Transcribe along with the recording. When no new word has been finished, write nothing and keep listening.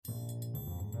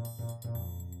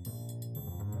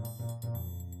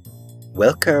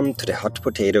Welcome to the Hot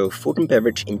Potato Food and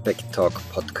Beverage Impact Talk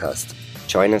podcast.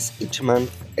 Join us each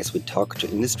month as we talk to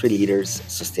industry leaders,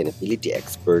 sustainability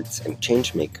experts, and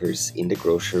change makers in the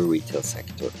grocery retail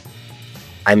sector.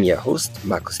 I'm your host,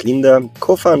 Markus Linder,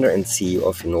 co-founder and CEO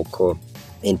of NOMOO,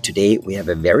 and today we have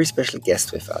a very special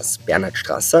guest with us, Bernhard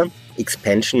Strasser,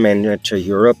 Expansion Manager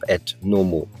Europe at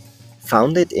NOMOO.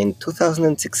 Founded in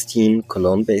 2016,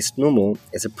 Cologne-based NOMOO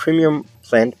is a premium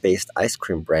plant-based ice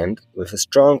cream brand with a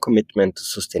strong commitment to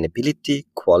sustainability,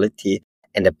 quality,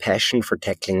 and a passion for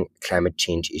tackling climate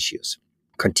change issues.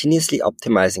 Continuously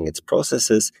optimizing its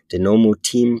processes, the NOMOO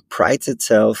team prides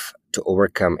itself to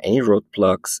overcome any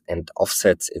roadblocks and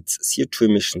offsets its CO2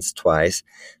 emissions twice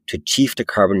to achieve the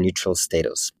carbon neutral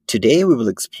status. Today, we will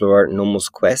explore NOMOO's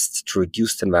quest to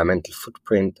reduce the environmental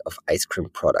footprint of ice cream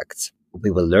products. We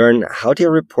will learn how they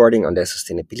are reporting on their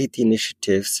sustainability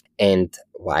initiatives and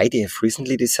why they have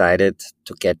recently decided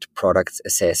to get products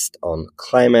assessed on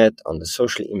climate, on the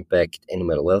social impact,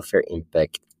 animal welfare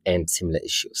impact, and similar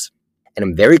issues. And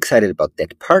I'm very excited about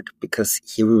that part because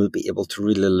here we will be able to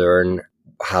really learn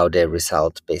how the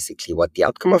result, basically what the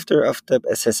outcome of the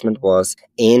assessment was.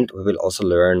 And we will also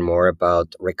learn more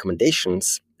about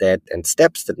recommendations and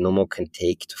steps that NOMOO can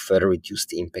take to further reduce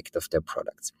the impact of their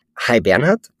products. Hi,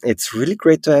 Bernhard. It's really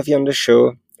great to have you on the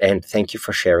show, and thank you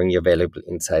for sharing your valuable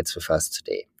insights with us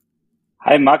today.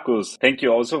 Hi, Markus. Thank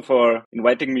you also for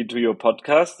inviting me to your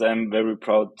podcast. I'm very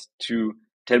proud to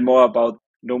tell more about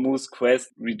NOMOO's quest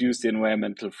to reduce the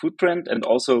environmental footprint, and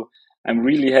also I'm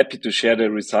really happy to share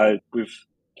the result with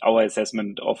our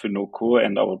assessment of NOMOO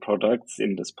and our products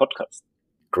in this podcast.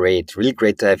 Great, really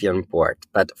great to have you on board.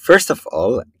 But first of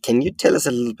all, can you tell us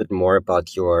a little bit more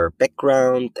about your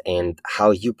background and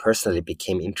how you personally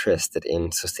became interested in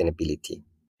sustainability?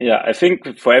 Yeah, I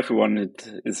think for everyone it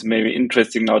is maybe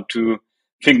interesting now to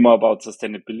think more about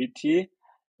sustainability.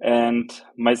 And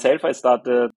myself,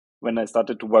 when I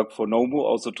started to work for NOMOO,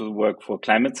 also to work for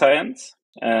climate science.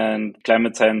 And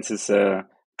climate science is a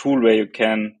tool where you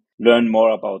can learn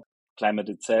more about climate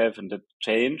itself and the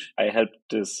change. I helped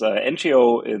this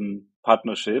NGO in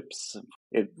partnerships,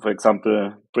 for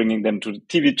example, bringing them to the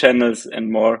TV channels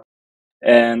and more.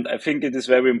 And I think it is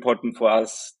very important for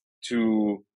us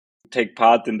to take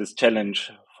part in this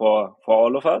challenge for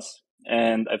all of us.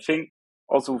 And I think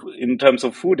also in terms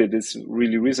of food, it is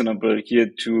really reasonable here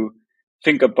to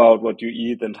think about what you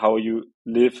eat and how you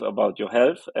live, about your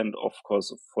health, and of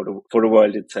course for the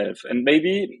world itself. And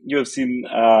maybe you have seen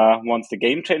once the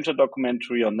Game Changer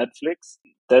documentary on Netflix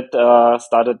that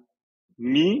started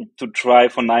me to try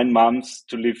for 9 months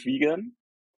to live vegan.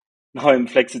 Now I'm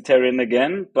flexitarian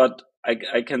again, but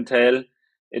I can tell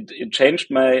it changed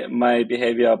my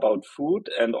behavior about food.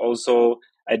 And also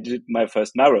I did my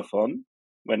first marathon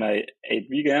when I ate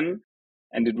vegan,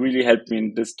 and it really helped me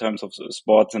in this terms of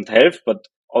sports and health. But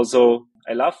also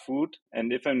I love food,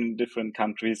 and if I'm in different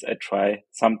countries, I try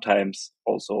sometimes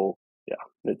also,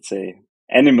 let's say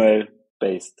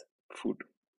animal-based food.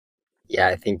 Yeah,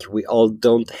 I think we all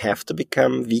don't have to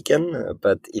become vegan,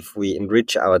 but if we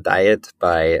enrich our diet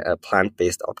by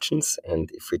plant-based options, and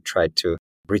if we try to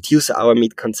reduce our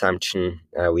meat consumption,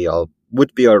 we all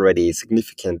would be already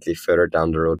significantly further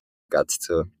down the road with regards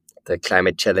to the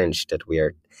climate challenge that we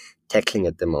are tackling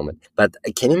at the moment. But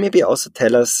can you maybe also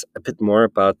tell us a bit more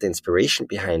about the inspiration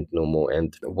behind NOMOO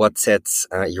and what sets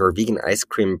your vegan ice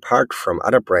cream apart from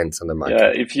other brands on the market?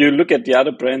 Yeah, if you look at the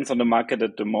other brands on the market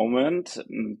at the moment,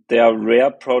 there are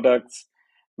rare products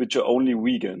which are only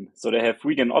vegan. So they have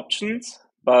vegan options,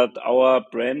 but our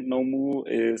brand NOMOO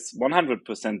is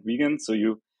 100% vegan. So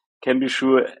you can be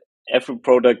sure every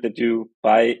product that you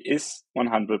buy is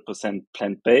 100%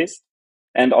 plant-based.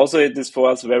 And also it is for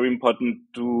us very important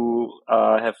to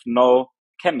have no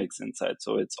chemicals inside.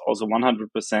 So it's also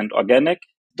 100% organic.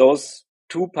 Those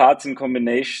two parts in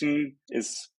combination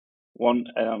is one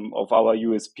of our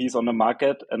USPs on the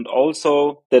market. And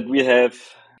also that we have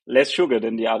less sugar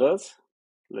than the others.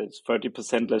 It's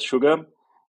 30% less sugar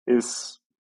is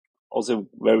also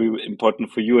very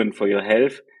important for you and for your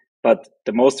health. But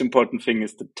the most important thing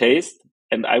is the taste.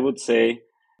 And I would say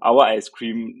our ice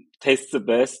cream tastes the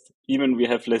best, even we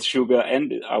have less sugar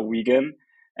and are vegan.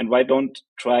 And why don't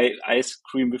try ice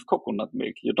cream with coconut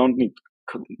milk? You don't need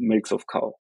milks of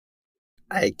cow.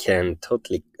 I can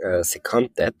totally second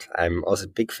that. I'm also a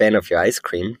big fan of your ice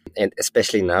cream, and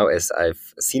especially now as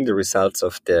I've seen the results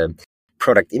of the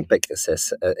product impact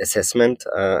assessment,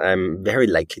 I'm very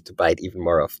likely to buy it even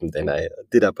more often than I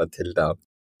did up until now.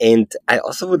 And I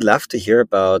also would love to hear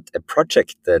about a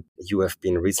project that you have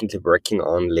been recently working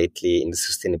on lately in the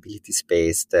sustainability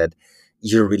space that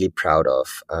you're really proud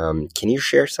of. Can you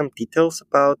share some details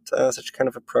about such kind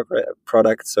of a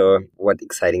product? So what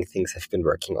exciting things have you been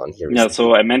working on here Yeah, recently?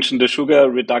 so I mentioned the sugar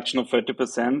reduction of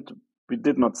 30%. We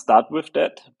did not start with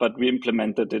that, but we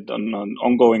implemented it on an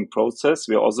ongoing process.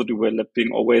 We're also developing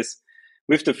always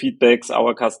with the feedbacks,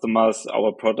 our customers,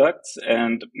 our products,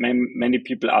 and many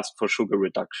people ask for sugar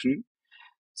reduction.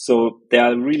 So there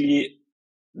are really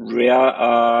rare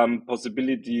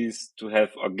possibilities to have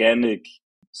organic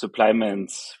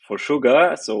supplements for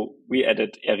sugar. So we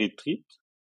added erythrit.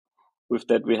 With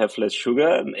that, we have less sugar.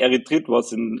 And erythrit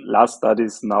was in last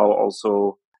studies now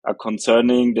also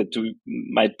concerning that it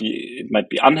might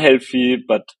be unhealthy,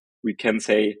 but we can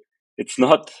say it's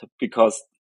not, because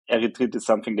erythrit is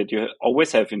something that you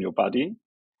always have in your body.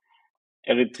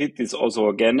 Erythrit is also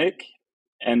organic,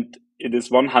 and it is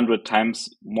 100 times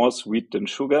more sweet than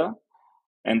sugar,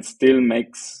 and still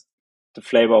makes the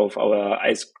flavor of our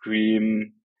ice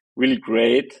cream really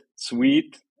great,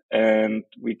 sweet, and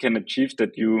we can achieve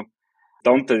that you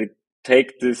don't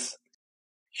take this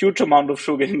huge amount of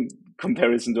sugar in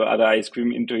comparison to other ice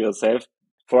cream into yourself.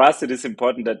 For us, it is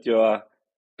important that your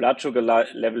blood sugar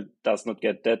level does not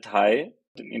get that high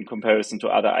in comparison to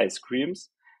other ice creams.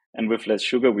 And with less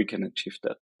sugar, we can achieve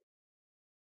that.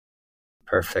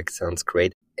 Perfect. Sounds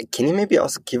great. Can you maybe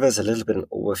also give us a little bit an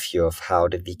overview of how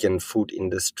the vegan food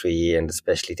industry and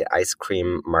especially the ice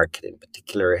cream market in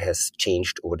particular has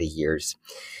changed over the years?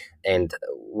 And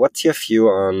what's your view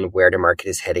on where the market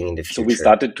is heading in the future? So we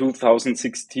started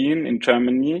 2016 in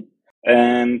Germany,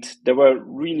 and there were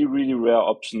really, really rare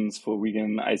options for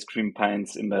vegan ice cream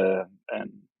pints in the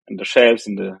shelves,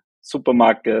 in the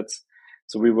supermarkets.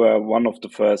 So we were one of the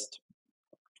first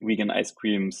vegan ice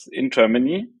creams in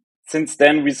Germany. Since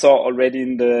then, we saw already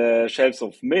in the shelves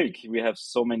of milk, we have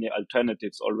so many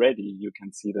alternatives already. You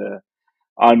can see the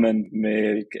almond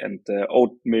milk and the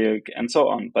oat milk and so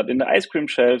on. But in the ice cream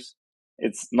shelves,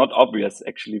 it's not obvious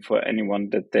actually for anyone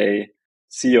that they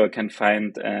see or can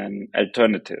find an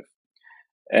alternative.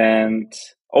 And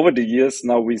over the years,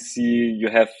 now we see you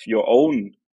have your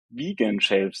own vegan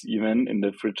shelves even in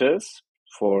the fridges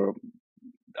for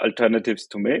alternatives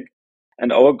to milk.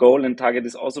 And our goal and target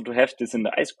is also to have this in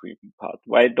the ice cream part.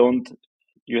 Why don't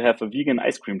you have a vegan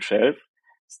ice cream shelf?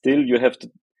 Still, you have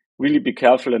to really be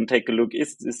careful and take a look,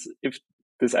 if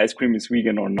this ice cream is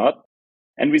vegan or not.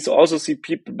 And we also see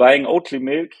people buying Oatly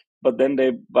milk, but then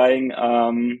they're buying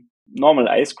normal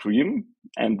ice cream.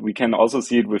 And we can also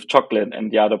see it with chocolate and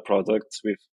the other products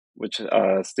which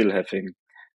are still having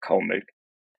cow milk.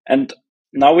 And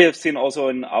now we have seen also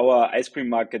in our ice cream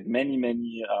market many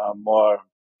more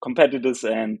competitors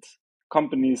and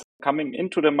companies coming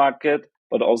into the market,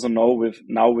 but also now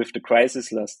with the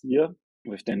crisis last year,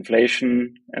 with the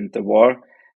inflation and the war,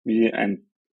 and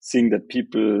seeing that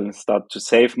people start to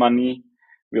save money,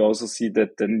 we also see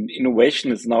that the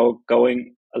innovation is now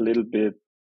going a little bit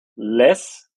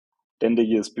less than the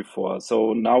years before.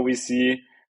 So now we see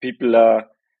people are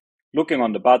looking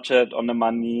on the budget, on the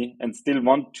money, and still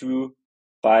want to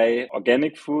buy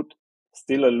organic food,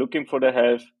 still are looking for the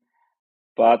health,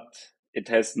 but it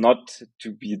has not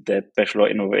to be that special or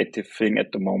innovative thing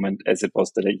at the moment as it was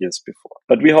the years before.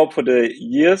 But we hope for the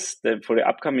for the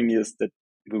upcoming years, that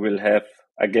we will have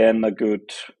again a good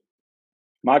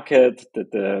market,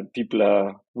 that the people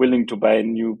are willing to buy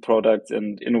new products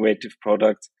and innovative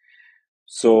products.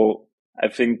 So I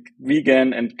think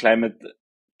vegan and climate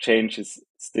change is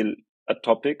still a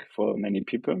topic for many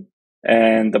people,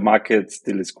 and the market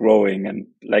still is growing. And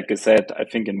like I said, I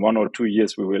think in 1 or 2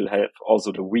 years, we will have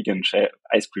also the vegan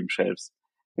ice cream shelves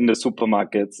in the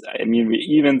supermarkets. I mean, we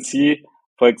even see,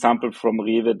 for example, from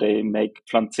Rewe, they make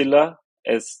Pflanzilla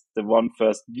as the one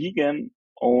first vegan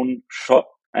owned shop.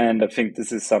 And I think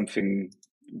this is something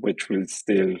which will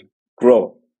still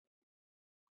grow.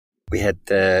 We had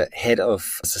the head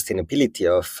of sustainability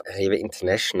of Rewe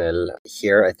International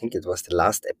here. I think it was the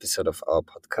last episode of our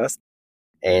podcast.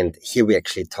 And here we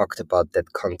actually talked about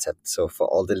that concept. So for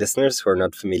all the listeners who are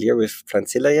not familiar with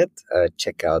Pflanzilla yet,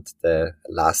 check out the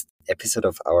last episode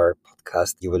of our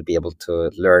podcast. You will be able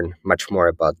to learn much more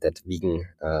about that vegan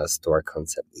store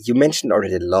concept. You mentioned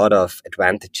already a lot of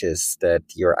advantages that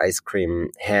your ice cream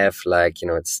have, like,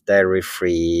 it's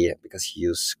dairy-free because you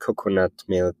use coconut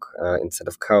milk instead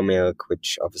of cow milk,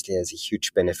 which obviously has a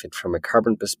huge benefit from a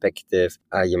carbon perspective.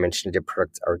 You mentioned your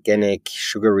products are organic,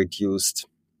 sugar-reduced.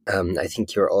 I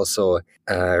think you're also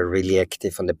really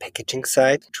active on the packaging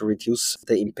side to reduce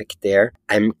the impact there.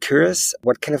 I'm curious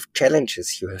what kind of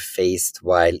challenges you have faced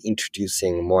while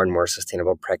introducing more and more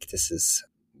sustainable practices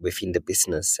within the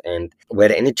business, and were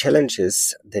there any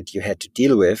challenges that you had to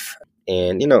deal with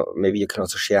And, maybe you can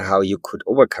also share how you could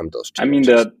overcome those I mean, challenges.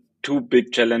 there are two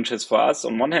big challenges for us.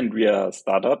 On one hand, we are a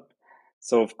startup.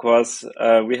 So, of course,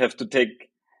 we have to take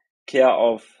care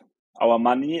of our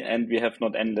money and we have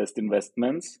not endless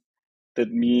investments.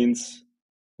 That means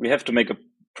we have to make a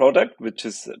product which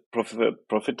is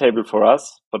profitable for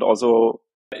us, but also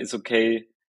is okay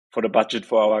for the budget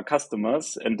for our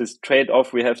customers. And this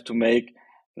trade-off we have to make,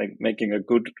 like making a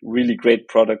good, really great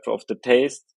product of the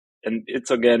taste, and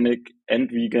it's organic and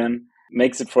vegan,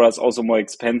 makes it for us also more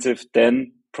expensive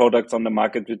than products on the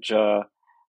market which are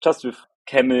just with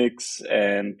chemics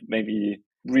and maybe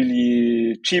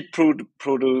really cheap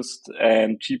produced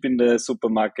and cheap in the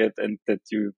supermarket, and that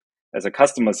you as a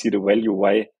customer see the value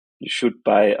why you should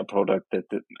buy a product that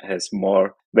has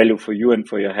more value for you and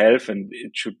for your health, and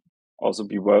it should also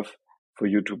be worth for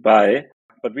you to buy.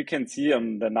 But we can see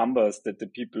on the numbers that the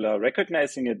people are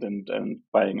recognizing it and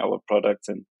buying our products,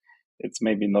 and it's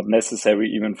maybe not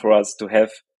necessary even for us to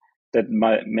have that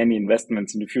many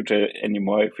investments in the future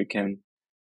anymore if we can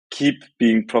keep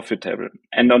being profitable.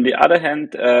 And on the other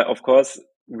hand, of course,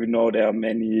 we know there are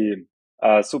many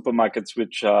supermarkets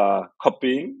which are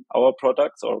copying our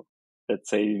products, or let's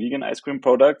say vegan ice cream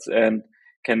products, and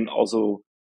can also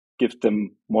give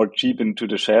them more cheap into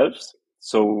the shelves.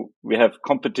 So we have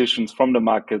competitions from the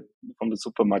market, from the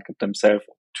supermarket themselves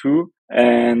too.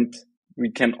 And we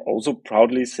can also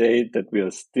proudly say that we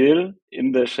are still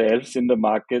in the shelves, in the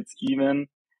markets, even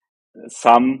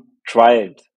some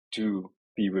tried to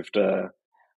be with their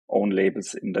own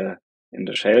labels in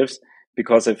the shelves,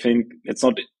 because I think it's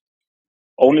not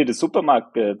only the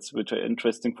supermarkets which are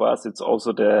interesting for us, it's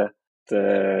also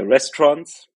the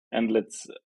restaurants, and let's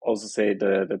also say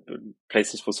the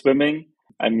places for swimming.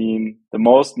 I mean, the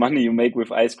most money you make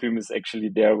with ice cream is actually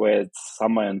there where it's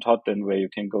summer and hot and where you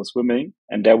can go swimming.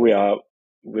 And there we are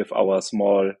with our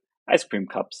small ice cream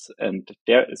cups, and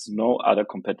there is no other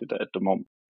competitor at the moment.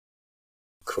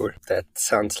 Cool. That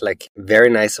sounds like a very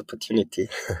nice opportunity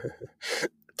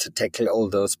to tackle all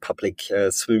those public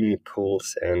swimming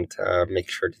pools and make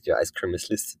sure that your ice cream is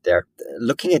listed there.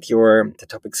 Looking at the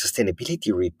topic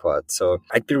sustainability report, so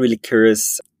I'd be really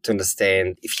curious to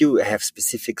understand if you have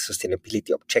specific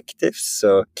sustainability objectives.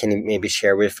 So can you maybe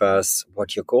share with us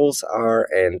what your goals are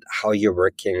and how you're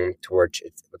working towards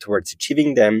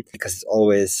achieving them? Because it's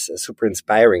always super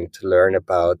inspiring to learn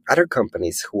about other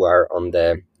companies who are on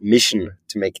the mission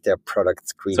to make their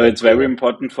products green. So it's very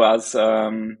important for us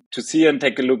to see and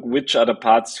take a look which are the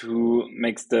parts who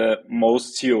makes the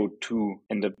most CO2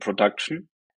 in the production.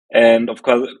 And of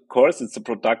course, it's the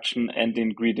production and the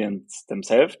ingredients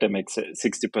themselves that makes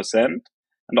 60%.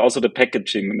 And also the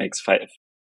packaging makes 5%.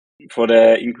 For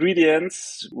the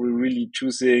ingredients, we're really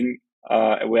choosing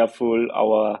awareful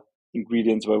our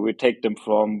ingredients, where we take them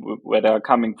from, where they are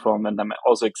coming from. And I'm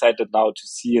also excited now to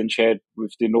see and share it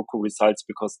with the NOMOO results,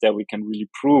 because there we can really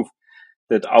prove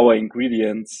that our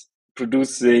ingredients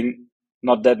producing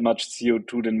not that much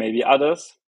CO2 than maybe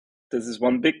others. This is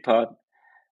one big part.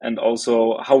 And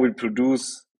also how we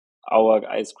produce our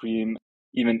ice cream,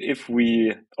 even if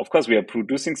of course, we are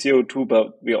producing CO2, but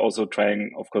we are also trying,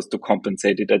 of course, to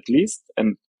compensate it at least.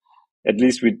 And at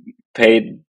least we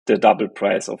paid the double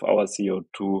price of our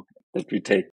CO2 that we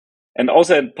take. And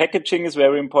also packaging is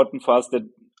very important for us, that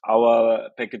our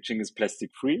packaging is plastic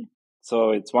free.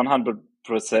 So it's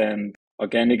 100%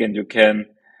 organic and you can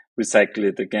recycle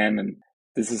it again. And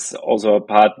this is also a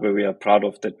part where we are proud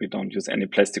of, that we don't use any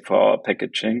plastic for our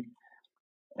packaging.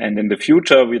 And in the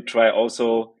future, we try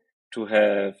also to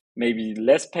have maybe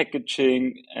less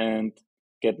packaging and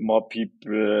get more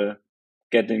people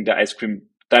getting the ice cream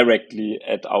directly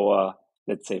at our,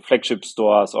 let's say, flagship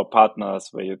stores or partners,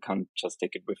 where you can't just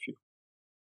take it with you.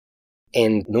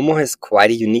 And NOMOO has quite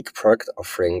a unique product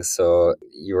offering. So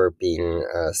you're being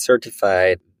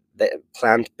certified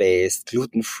plant-based,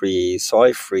 gluten-free,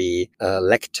 soy-free,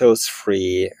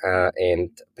 lactose-free,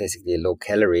 and basically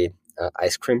low-calorie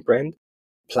ice cream brand,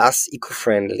 plus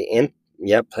eco-friendly and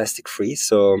plastic-free.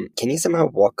 So can you somehow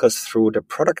walk us through the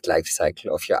product life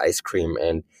cycle of your ice cream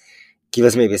and give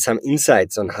us maybe some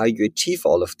insights on how you achieve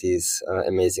all of these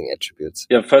amazing attributes?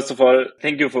 Yeah, first of all,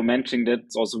 thank you for mentioning that.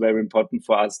 It's also very important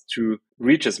for us to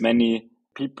reach as many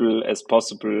people as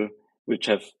possible which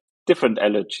have different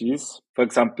allergies. For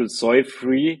example,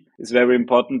 soy-free is very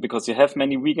important because you have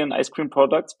many vegan ice cream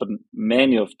products, but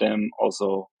many of them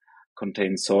also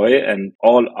contain soy, and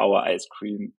all our ice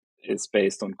cream is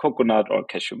based on coconut or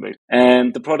cashew milk.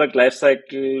 And the product life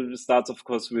cycle starts, of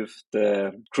course, with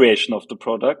the creation of the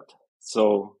product.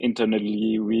 So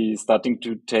internally, we starting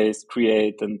to taste,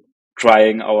 create, and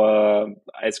trying our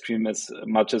ice cream as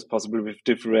much as possible with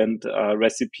different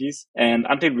recipes. And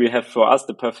until we have for us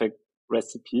the perfect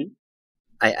recipe.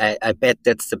 I bet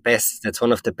that's the best. That's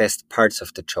one of the best parts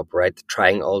of the job, right?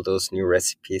 Trying all those new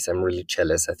recipes. I'm really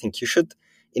jealous. I think you should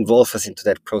involve us into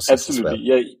that process as Absolutely.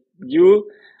 well. Yeah.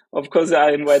 You, of course,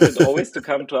 are invited always to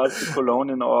come to us to Cologne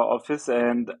in our office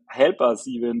and help us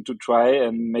even to try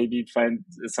and maybe find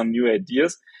some new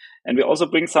ideas. And we also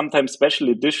bring sometimes special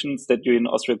editions that you in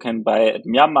Austria can buy at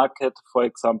Mia Market, for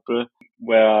example,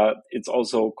 where it's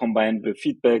also combined with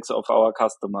feedbacks of our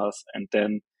customers. And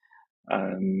then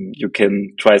you can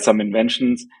try some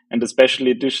inventions. And the special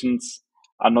editions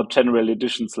are not general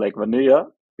editions like vanilla,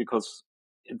 because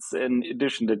it's an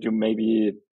edition that you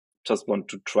maybe just want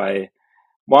to try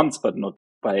once, but not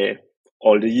by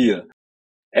all the year.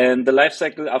 And the life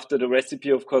cycle after the recipe,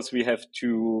 of course, we have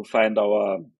to find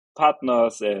our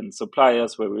partners and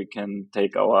suppliers where we can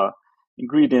take our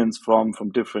ingredients from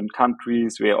different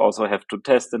countries. We also have to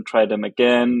test and try them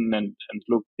again and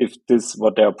look if this,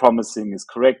 what they are promising is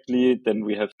correctly. Then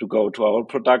we have to go to our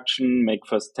production, make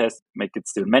first test, make it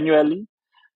still manually.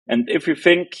 And if we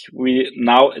think we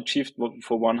now achieved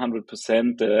for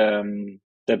 100%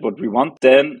 that what we want,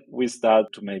 then we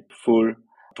start to make full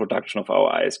production of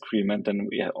our ice cream. And then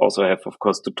we also have, of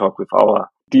course, to talk with our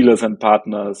dealers and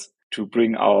partners to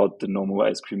bring out the NOMOO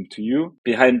ice cream to you.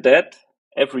 Behind that,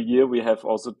 every year we have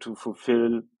also to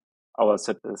fulfill our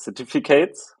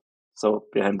certificates. So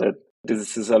behind that,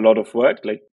 this is a lot of work,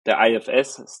 like the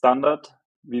IFS standard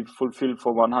we fulfill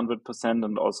for 100%,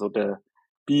 and also the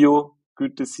Bio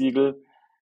Gütesiegel.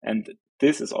 And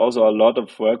this is also a lot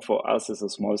of work for us as a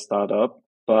small startup,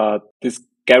 but this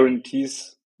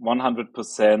guarantees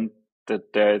 100% that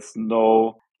there is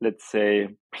no, let's say,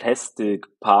 plastic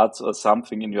parts or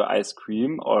something in your ice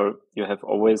cream, or you have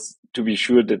always to be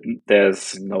sure that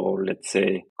there's no, let's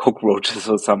say, cockroaches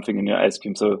or something in your ice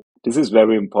cream. So this is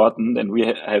very important, and we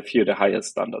have here the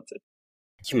highest standards.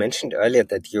 You mentioned earlier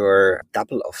that you're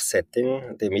double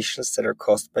offsetting the emissions that are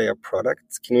caused by your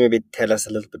products. Can you maybe tell us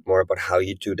a little bit more about how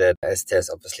you do that, as there's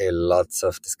obviously lots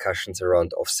of discussions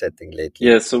around offsetting lately?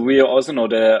 Yeah, so we also know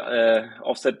the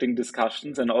offsetting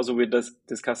discussions, and also we're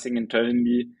discussing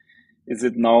internally, is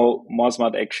it now more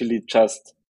smart actually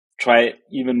just try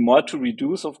even more to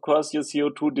reduce, of course, your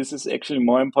CO2? This is actually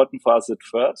more important for us at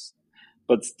first,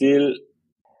 but still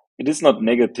it is not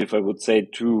negative, I would say,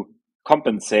 to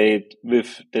compensate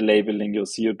with the labeling your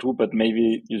CO2, but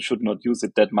maybe you should not use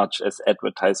it that much as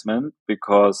advertisement,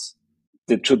 because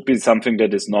it should be something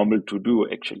that is normal to do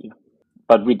actually.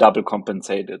 But we double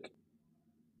compensate it.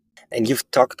 And you've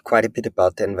talked quite a bit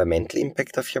about the environmental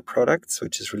impact of your products,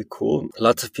 which is really cool.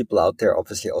 Lots of people out there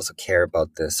obviously also care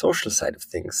about the social side of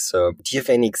things. So do you have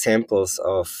any examples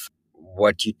of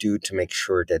what you do to make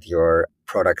sure that your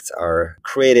products are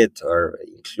created or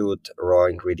include raw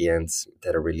ingredients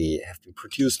that are really have been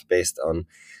produced based on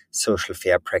social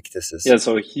fair practices? Yeah,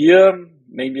 so here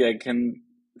maybe I can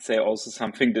say also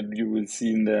something that you will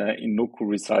see in the NOMOO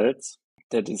results.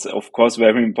 That is, of course,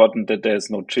 very important that there's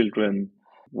no children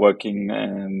working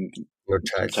and No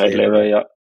child child labor. labor. Yeah,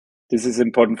 this is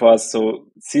important for us. So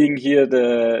seeing here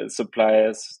the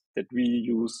suppliers that we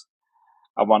use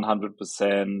are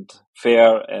 100%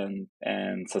 fair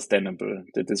and sustainable.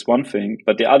 That is one thing.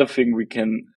 But the other thing we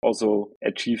can also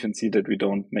achieve and see that we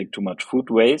don't make too much food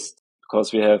waste,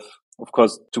 because we have, of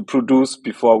course, to produce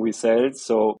before we sell.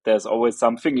 So there's always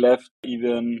something left,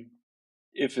 even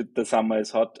if the summer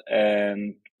is hot,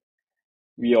 and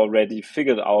we already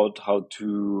figured out how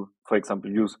to, for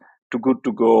example, use Too Good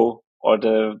To Go or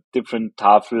the different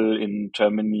Tafel in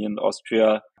Germany and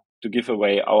Austria to give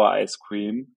away our ice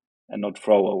cream and not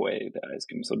throw away the ice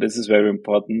cream. So this is very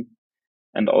important.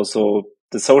 And also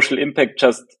the social impact,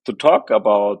 just to talk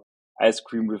about ice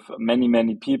cream with many,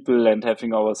 many people and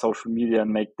having our social media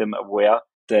and make them aware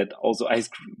that also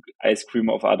ice cream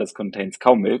of others contains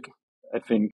cow milk. I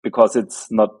think because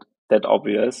it's not that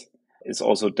obvious is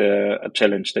also a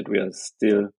challenge that we are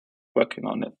still working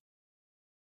on it.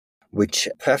 Which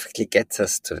perfectly gets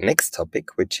us to the next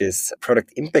topic, which is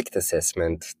product impact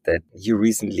assessment that you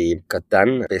recently got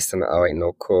done based on our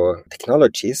Inoko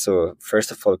technology. So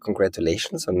first of all,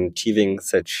 congratulations on achieving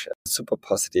such super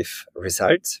positive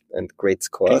results and great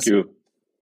scores. Thank you.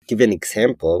 Give you an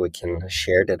example, we can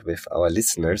share that with our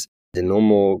listeners. The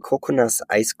NOMOO coconut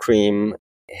ice cream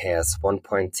has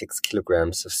 1.6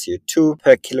 kilograms of CO2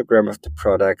 per kilogram of the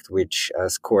product, which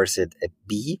scores it at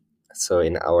B. So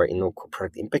in our Inoko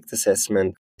product impact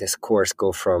assessment, The scores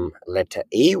go from letter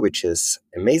A, which is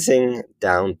amazing,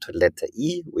 down to letter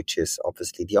E, which is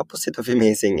obviously the opposite of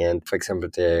amazing. And for example,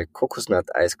 the coconut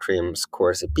ice cream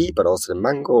scores a B, but also the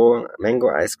mango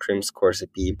ice cream scores a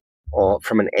B. Or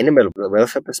from an animal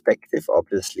welfare perspective,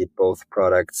 obviously both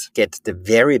products get the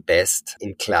very best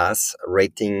in class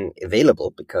rating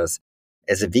available, because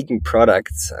as a vegan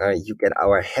product, you get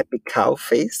our happy cow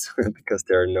face because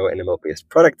there are no animal-based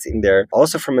products in there.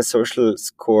 Also, from a social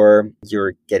score,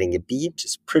 you're getting a B, which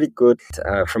is pretty good.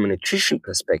 From a nutrition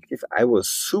perspective, I was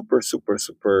super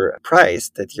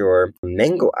surprised that your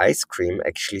mango ice cream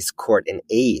actually scored an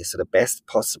A, so the best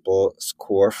possible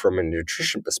score from a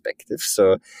nutrition perspective.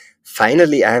 So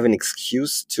finally, I have an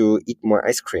excuse to eat more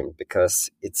ice cream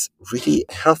because it's really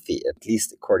healthy, at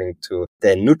least according to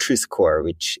the Nutri-Score,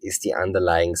 which is the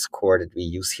underlying score that we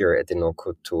use here at the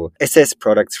NOMOO to assess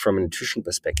products from a nutrition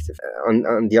perspective.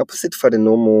 On the opposite, for the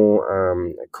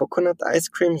NOMOO coconut ice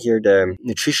cream, here the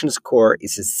nutrition score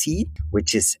is a C,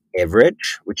 which is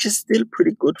average, which is still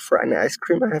pretty good for an ice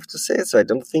cream, I have to say. So I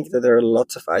don't think that there are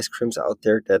lots of ice creams out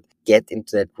there that get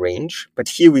into that range. But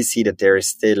here we see that there is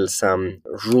still some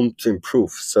room to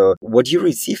improve. So what you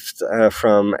received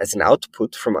as an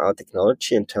output from our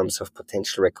technology in terms of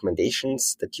potential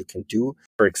recommendations that you can do,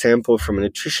 for example, from a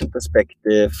nutrition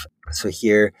perspective. So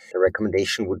here the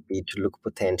recommendation would be to look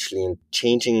potentially in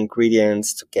changing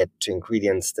ingredients to get to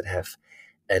ingredients that have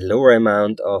a lower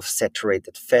amount of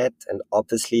saturated fat, and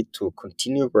obviously to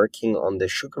continue working on the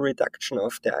sugar reduction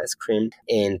of the ice cream.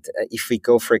 And if we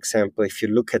go, for example, if you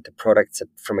look at the products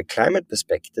from a climate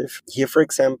perspective, here, for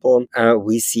example,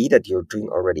 we see that you're doing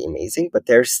already amazing, but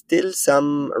there's still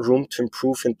some room to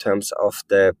improve in terms of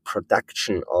the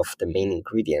production of the main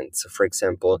ingredients. So, for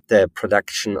example, the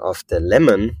production of the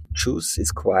lemon juice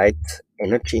is quite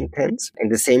energy intense.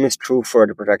 And the same is true for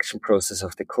the production process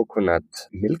of the coconut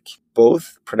milk.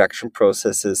 Both production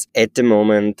processes at the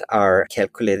moment are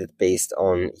calculated based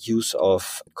on use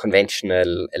of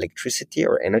conventional electricity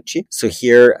or energy. So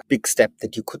here, a big step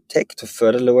that you could take to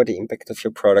further lower the impact of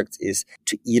your products is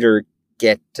to either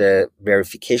get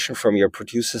verification from your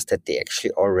producers that they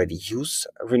actually already use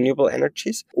renewable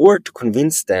energies, or to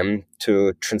convince them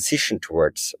to transition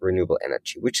towards renewable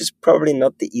energy, which is probably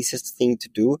not the easiest thing to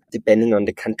do, depending on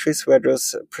the countries where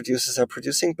those producers are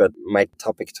producing, but my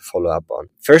topic to follow up on.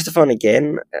 First of all,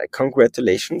 again,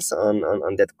 congratulations on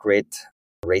that great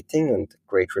rating and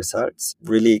great results.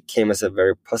 Really came as a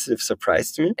very positive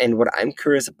surprise to me. And what I'm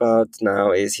curious about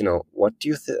now is,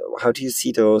 how do you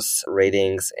see those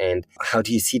ratings, and how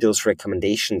do you see those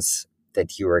recommendations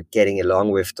that you are getting along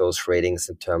with those ratings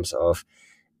in terms of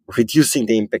reducing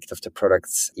the impact of the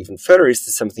products even further? Is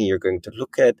this something you're going to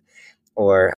look at?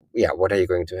 Or, what are you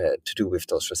going to do with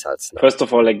those results now? First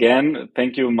of all, again,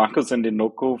 thank you, Markus and the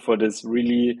NOMOO, for this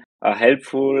really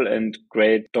helpful and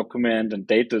great document and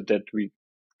data that we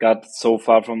got so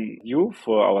far from you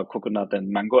for our coconut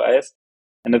and mango ice.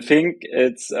 And I think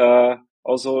it's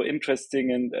also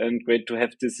interesting and great to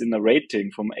have this in a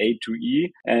rating from A to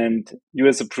E. And you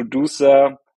as a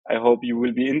producer, I hope you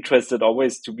will be interested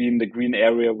always to be in the green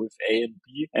area with A and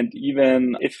B. And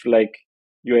even if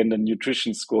you're in the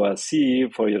nutrition score C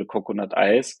for your coconut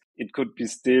ice, it could be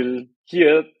still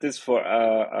here this for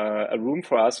a room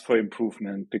for us for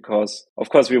improvement, because of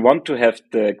course we want to have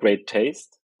the great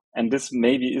taste. And this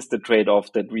maybe is the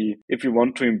trade-off that if we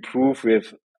want to improve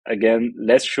with, again,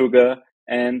 less sugar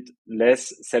and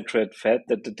less saturated fat,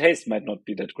 that the taste might not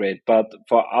be that great. But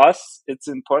for us, it's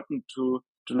important to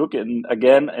look in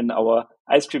our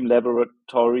ice cream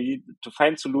laboratory to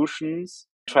find solutions,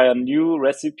 try on new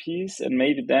recipes, and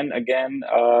maybe then again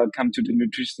come to the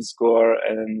nutrition score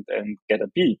and get a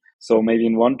B. So maybe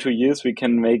in 1-2 years we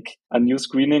can make a new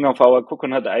screening of our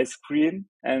coconut ice cream,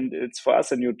 and it's for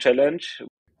us a new challenge.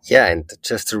 Yeah, and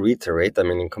just to reiterate,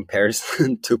 in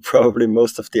comparison to probably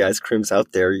most of the ice creams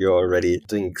out there, you're already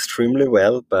doing extremely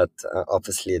well, but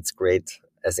obviously it's great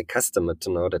as a customer to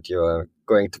know that you're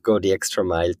going to go the extra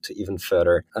mile to even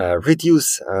further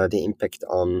reduce the impact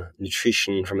on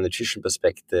nutrition from a nutrition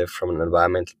perspective, from an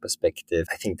environmental perspective.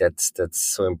 I think that's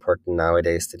so important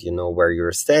nowadays, that you know where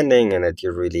you're standing and that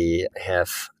you really have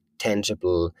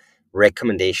tangible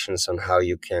recommendations on how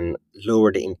you can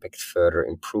lower the impact further,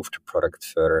 improve the product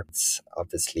further. It's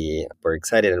obviously, we're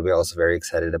excited, and we're also very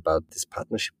excited about this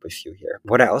partnership with you here.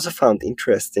 What I also found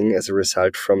interesting as a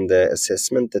result from the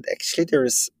assessment, that actually there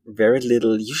is very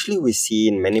little, usually we see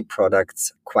in many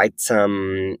products quite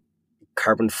some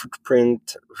carbon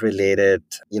footprint related,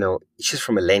 issues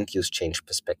from a land use change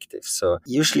perspective. So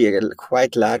usually a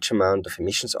quite large amount of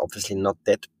emissions, obviously not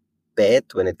that bad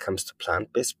when it comes to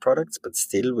plant-based products, but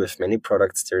still with many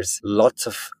products, there's lots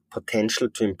of potential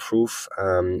to improve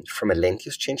from a land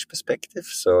use change perspective.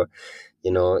 So,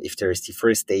 if there is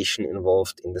deforestation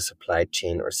involved in the supply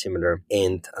chain or similar,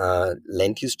 and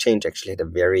land use change actually had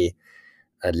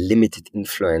a limited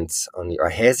influence on you, or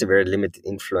has a very limited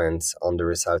influence on the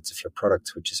results of your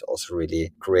products, which is also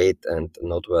really great and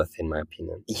noteworthy in my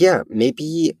opinion. Yeah,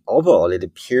 maybe overall it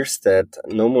appears that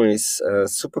NOMOO is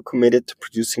super committed to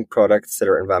producing products that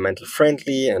are environmental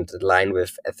friendly and align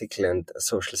with ethical and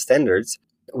social standards.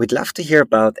 We'd love to hear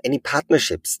about any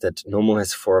partnerships that NOMOO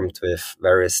has formed with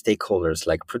various stakeholders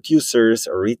like producers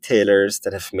or retailers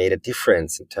that have made a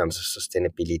difference in terms of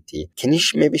sustainability. Can you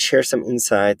maybe share some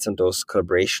insights on those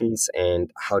collaborations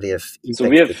and how they have impacted? So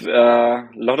we have a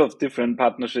lot of different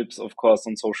partnerships, of course,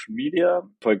 on social media.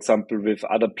 For example, with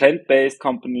other plant-based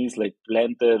companies like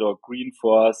Planted or Green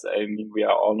Force. I mean, we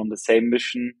are all on the same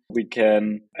mission. We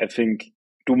can, I think,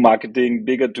 do marketing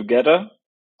bigger together.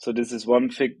 So this is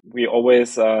one thing. We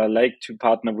always like to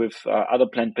partner with other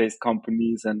plant-based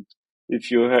companies. And if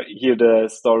you hear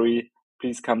the story,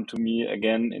 please come to me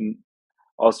again in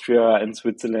Austria and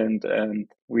Switzerland, and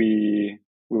we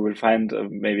will find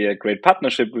maybe a great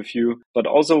partnership with you. But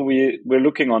also we're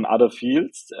looking on other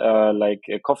fields like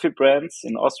coffee brands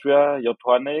in Austria, your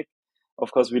tonic.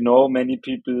 Of course, we know many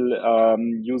people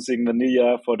using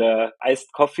vanilla for their iced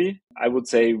coffee. I would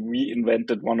say we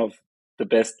invented one of the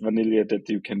best vanilla that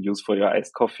you can use for your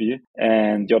iced coffee.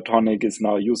 And your tonic is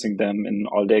now using them in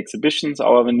all the exhibitions,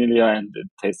 our vanilla, and it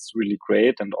tastes really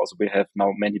great. And also we have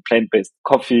now many plant-based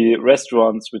coffee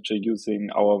restaurants which are using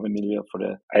our vanilla for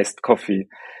the iced coffee.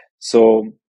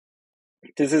 So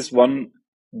this is one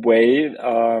way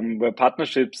where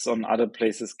partnerships on other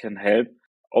places can help.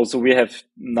 Also, we have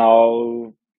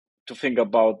now to think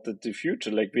about the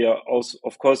future. Like we are also,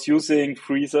 of course, using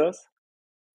freezers,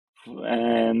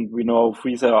 and we know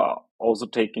freezers are also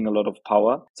taking a lot of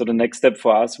power. So the next step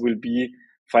for us will be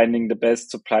finding the best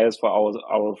suppliers for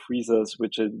our freezers,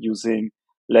 which are using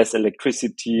less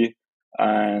electricity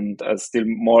and are still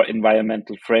more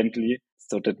environmental friendly,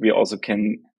 so that we also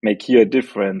can make here a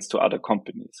difference to other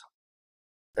companies.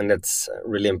 And that's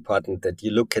really important that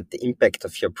you look at the impact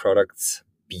of your products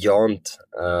beyond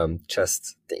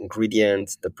just the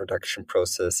ingredients, the production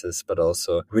processes, but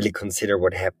also really consider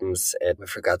what happens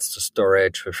with regards to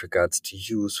storage, with regards to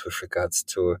use, with regards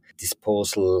to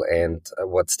disposal, and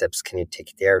what steps can you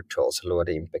take there to also lower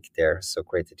the impact there. So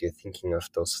great that you're thinking of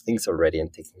those things already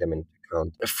and taking them into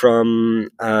account.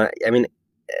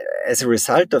 As a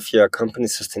result of your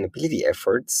company's sustainability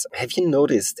efforts, have you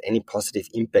noticed any positive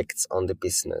impacts on the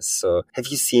business? So have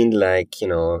you seen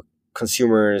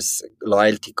consumers'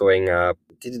 loyalty going up?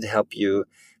 Did it help you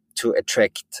to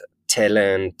attract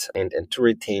talent and to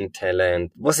retain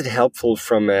talent? Was it helpful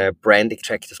from a brand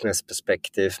attractiveness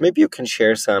perspective? Maybe you can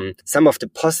share some of the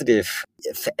positive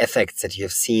effects that you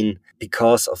have seen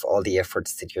because of all the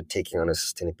efforts that you're taking on the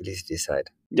sustainability side.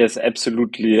 Yes,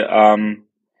 absolutely.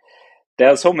 There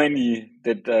are so many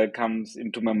that comes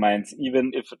into my mind,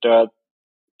 even if they are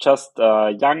just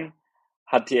young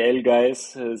HTL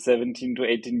guys, 17 to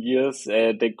 18 years.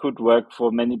 They could work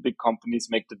for many big companies,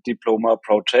 make the diploma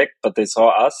project, but they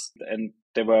saw us and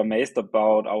they were amazed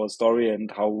about our story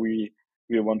and how we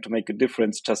want to make a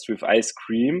difference just with ice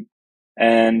cream,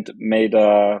 and made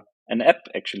an app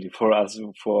actually for us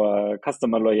for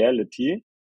customer loyalty.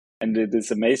 And it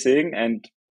is amazing. And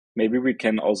maybe we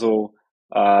can also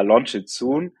launch it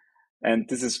soon. And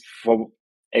this is for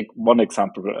one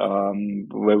example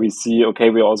where we see, okay,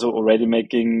 we're also already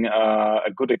making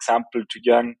a good example to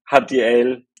young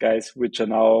HTL guys, which are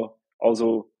now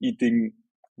also eating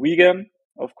vegan,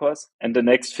 of course. And the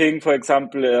next thing, for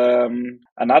example,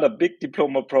 another big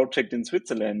diploma project in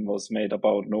Switzerland was made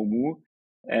about NOMOO.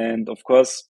 And of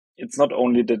course, it's not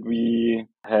only that we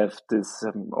have this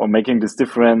or making this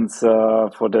difference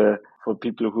for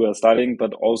people who are studying,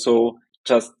 but also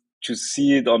just to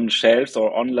see it on shelves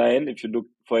or online. If you look,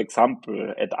 for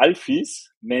example, at Alfie's,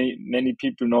 many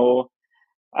people know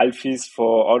Alfie's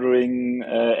for ordering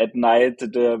at night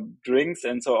the drinks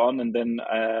and so on, and then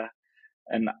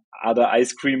an other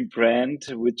ice cream brand,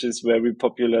 which is very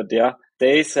popular there.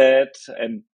 They said,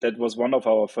 and that was one of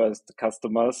our first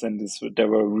customers, and they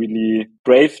were really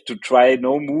brave to try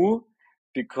NOMOO,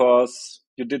 because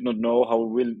you did not know how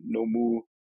will NOMOO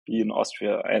be in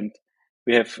Austria. And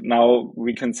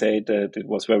we can say that it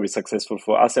was very successful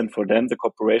for us and for them, the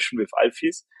cooperation with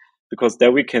Alfie's, because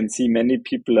there we can see many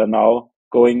people are now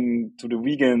going to the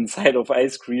vegan side of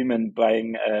ice cream and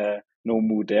buying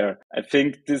NOMOO there. I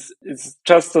think this is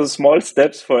just a small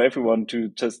steps for everyone to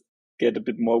just get a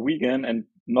bit more vegan, and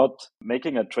not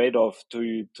making a trade-off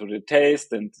to the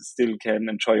taste and still can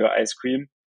enjoy your ice cream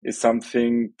is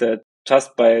something that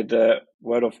just by the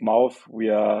word of mouth we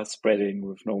are spreading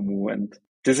with NOMOO. And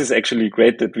this is actually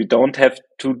great that we don't have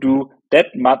to do that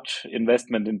much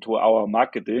investment into our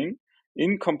marketing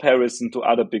in comparison to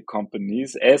other big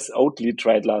companies, as Oatly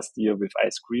tried last year with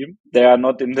ice cream. They are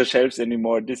not in the shelves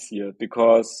anymore this year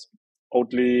because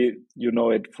Oatly, you know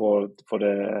it for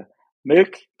the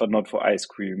milk, but not for ice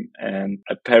cream. And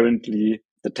apparently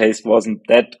the taste wasn't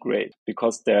that great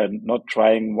because they're not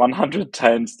trying 100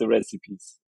 times the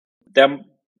recipes. There are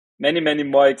many, many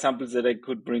more examples that I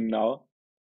could bring now.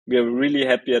 We are really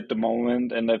happy at the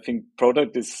moment. And I think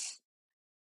product is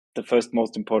the first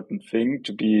most important thing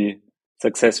to be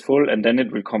successful, and then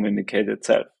it will communicate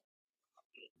itself.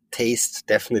 Taste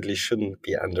definitely shouldn't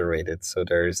be underrated. So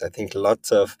there's, I think,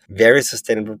 lots of very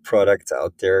sustainable products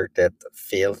out there that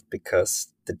failed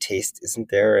because the taste isn't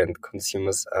there, and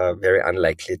consumers are very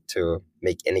unlikely to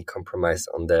make any compromise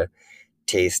on the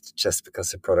taste just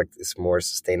because the product is more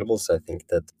sustainable. So I think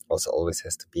that also always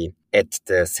has to be at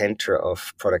the center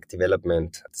of product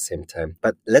development at the same time.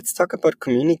 But let's talk about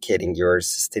communicating your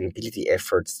sustainability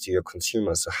efforts to your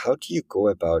consumers. So how do you go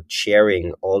about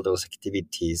sharing all those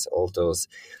activities, all those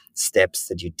steps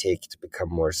that you take to become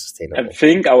more sustainable? I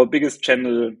think our biggest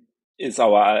channel is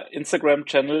our Instagram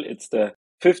channel. It's the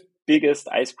fifth biggest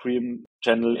ice cream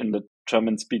channel in the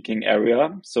German speaking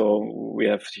area. So we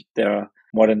have there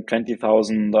more than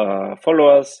 20,000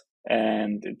 followers,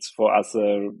 and it's for us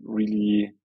a really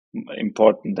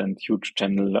important and huge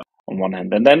channel on one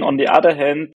hand. And then on the other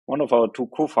hand, one of our two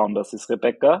co-founders is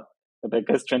Rebecca.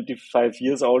 Rebecca is 25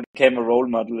 years old, became a role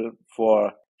model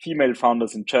for female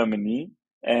founders in Germany.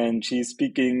 And she's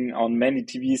speaking on many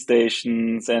TV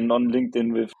stations and on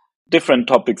LinkedIn with different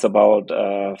topics about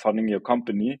founding your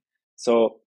company.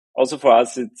 So also for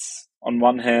us, it's on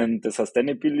one hand the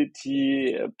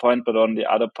sustainability point, but on the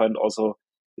other point also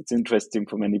it's interesting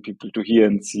for many people to hear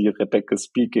and see Rebecca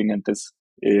speaking. And this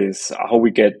is how we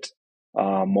get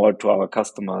more to our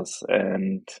customers.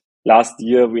 And last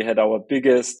year we had our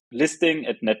biggest listing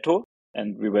at Netto,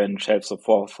 and we were in shelves of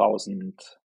 4,000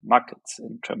 markets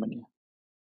in Germany.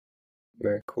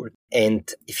 Very cool.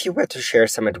 And if you were to share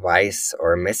some advice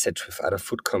or a message with other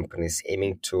food companies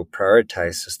aiming to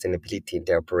prioritize sustainability in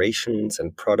their operations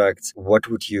and products, what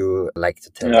would you like to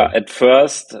tell them? At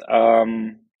first,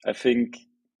 I think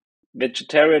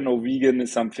vegetarian or vegan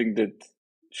is something that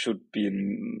should be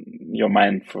in your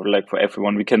mind for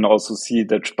everyone. We can also see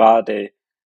that Spar,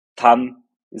 Tan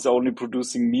is only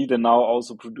producing meat and now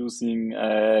also producing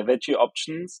veggie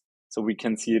options. So we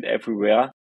can see it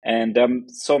everywhere. And there are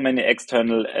so many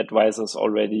external advisors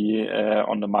already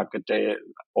on the market. They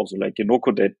also like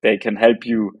Inoko, that they can help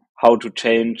you how to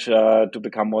change to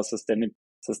become more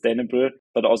sustainable,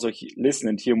 but also listen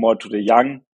and hear more to the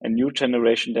young and new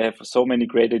generation. They have so many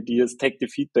great ideas. Take the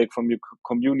feedback from your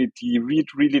community, read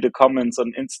really the comments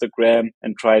on Instagram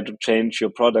and try to change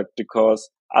your product, because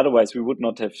otherwise we would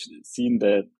not have seen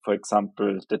that, for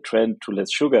example, the trend to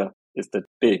less sugar is that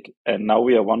big. And now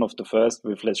we are one of the first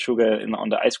with less sugar on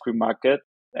the ice cream market.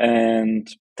 And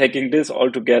taking this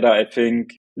all together, I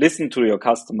think, listen to your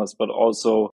customers, but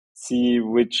also see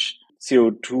which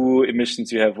CO2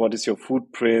 emissions you have, what is your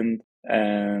footprint,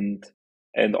 and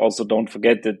also don't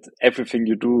forget that everything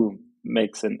you do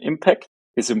makes an impact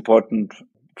is important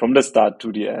from the start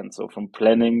to the end. So from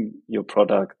planning your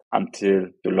product until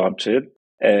you launch it.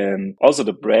 And also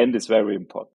the brand is very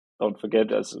important. Don't forget,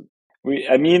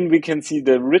 we can see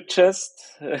the richest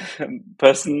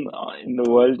person in the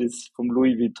world is from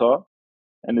Louis Vuitton,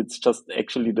 and it's just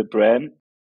actually the brand,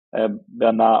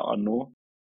 Bernhard.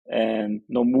 And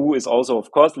NOMOO is also,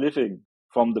 of course, living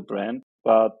from the brand,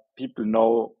 but people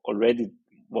know already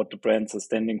what the brands are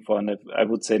standing for. And I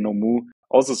would say NOMOO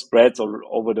also spreads all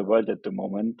over the world at the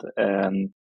moment. And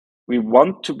we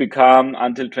want to become,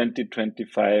 until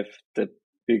 2025, the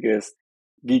biggest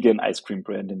vegan ice cream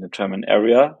brand in the German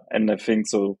area. And I think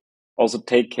so. Also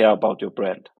take care about your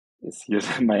brand is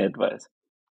here's my advice.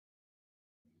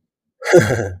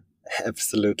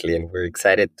 Absolutely. And we're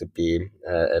excited to be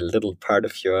a little part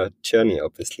of your journey,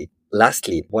 obviously.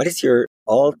 Lastly, what is your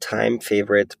all-time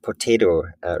favorite potato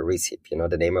recipe? You know,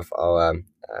 the name of our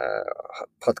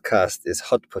podcast is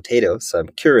Hot Potato. So I'm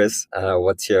curious,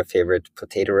 what's your favorite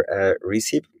potato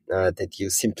recipe that you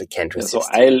simply can't resist? So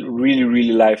I really,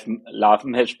 really love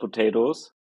mashed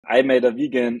potatoes. I made a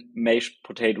vegan mashed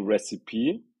potato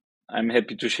recipe. I'm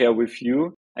happy to share with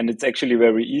you. And it's actually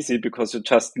very easy because you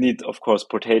just need, of course,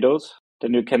 potatoes.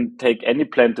 Then you can take any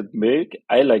planted milk.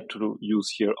 I like to use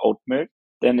here oat milk.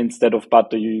 Then instead of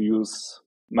butter, you use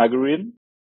margarine.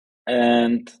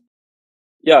 And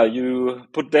yeah, you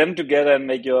put them together and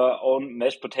make your own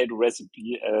mashed potato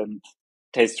recipe and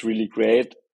tastes really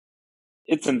great.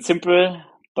 It's a simple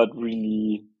but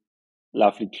really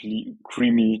lovely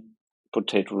creamy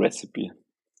potato recipe.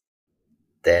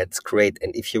 That's great.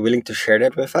 And if you're willing to share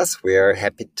that with us, we are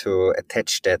happy to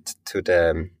attach that to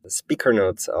the speaker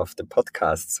notes of the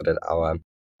podcast so that our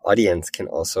audience can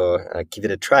also give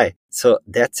it a try. So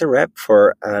that's a wrap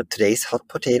for today's Hot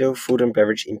Potato Food and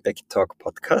Beverage Impact Talk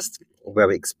podcast, where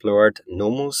we explored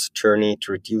NOMOO's journey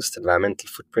to reduce the environmental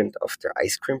footprint of their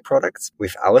ice cream products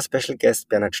with our special guest,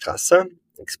 Bernhard Strasser,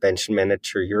 Expansion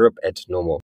Manager Europe at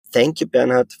NOMOO. Thank you,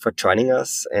 Bernhard, for joining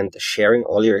us and sharing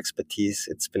all your expertise.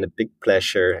 It's been a big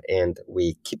pleasure, and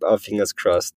we keep our fingers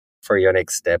crossed for your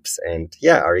next steps and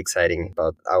are exciting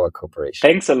about our cooperation.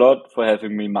 Thanks a lot for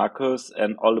having me, Markus,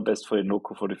 and all the best for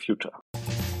Inoko for the future.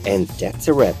 And that's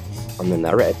a wrap on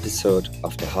another episode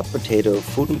of the Hot Potato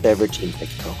Food and Beverage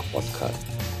Impact Talk podcast.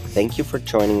 Thank you for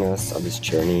joining us on this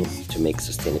journey to make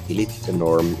sustainability the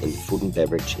norm in the food and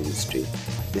beverage industry.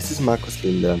 This is Markus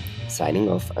Linder, signing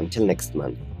off until next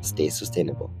month. Stay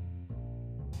sustainable.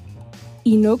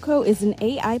 Inoko is an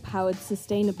AI-powered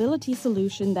sustainability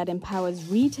solution that empowers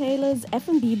retailers,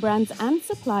 F&B brands and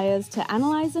suppliers to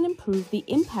analyze and improve the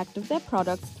impact of their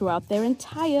products throughout their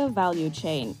entire value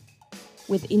chain.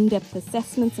 With in-depth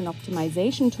assessments and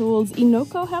optimization tools,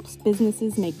 Inoko helps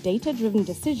businesses make data-driven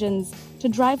decisions to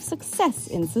drive success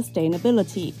in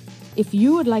sustainability. If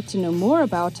you would like to know more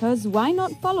about us, why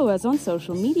not follow us on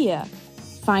social media?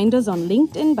 Find us on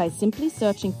LinkedIn by simply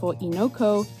searching for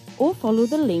Inoko or follow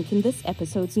the link in this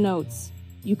episode's notes.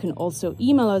 You can also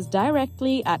email us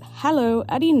directly at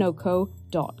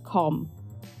hello@inoko.com.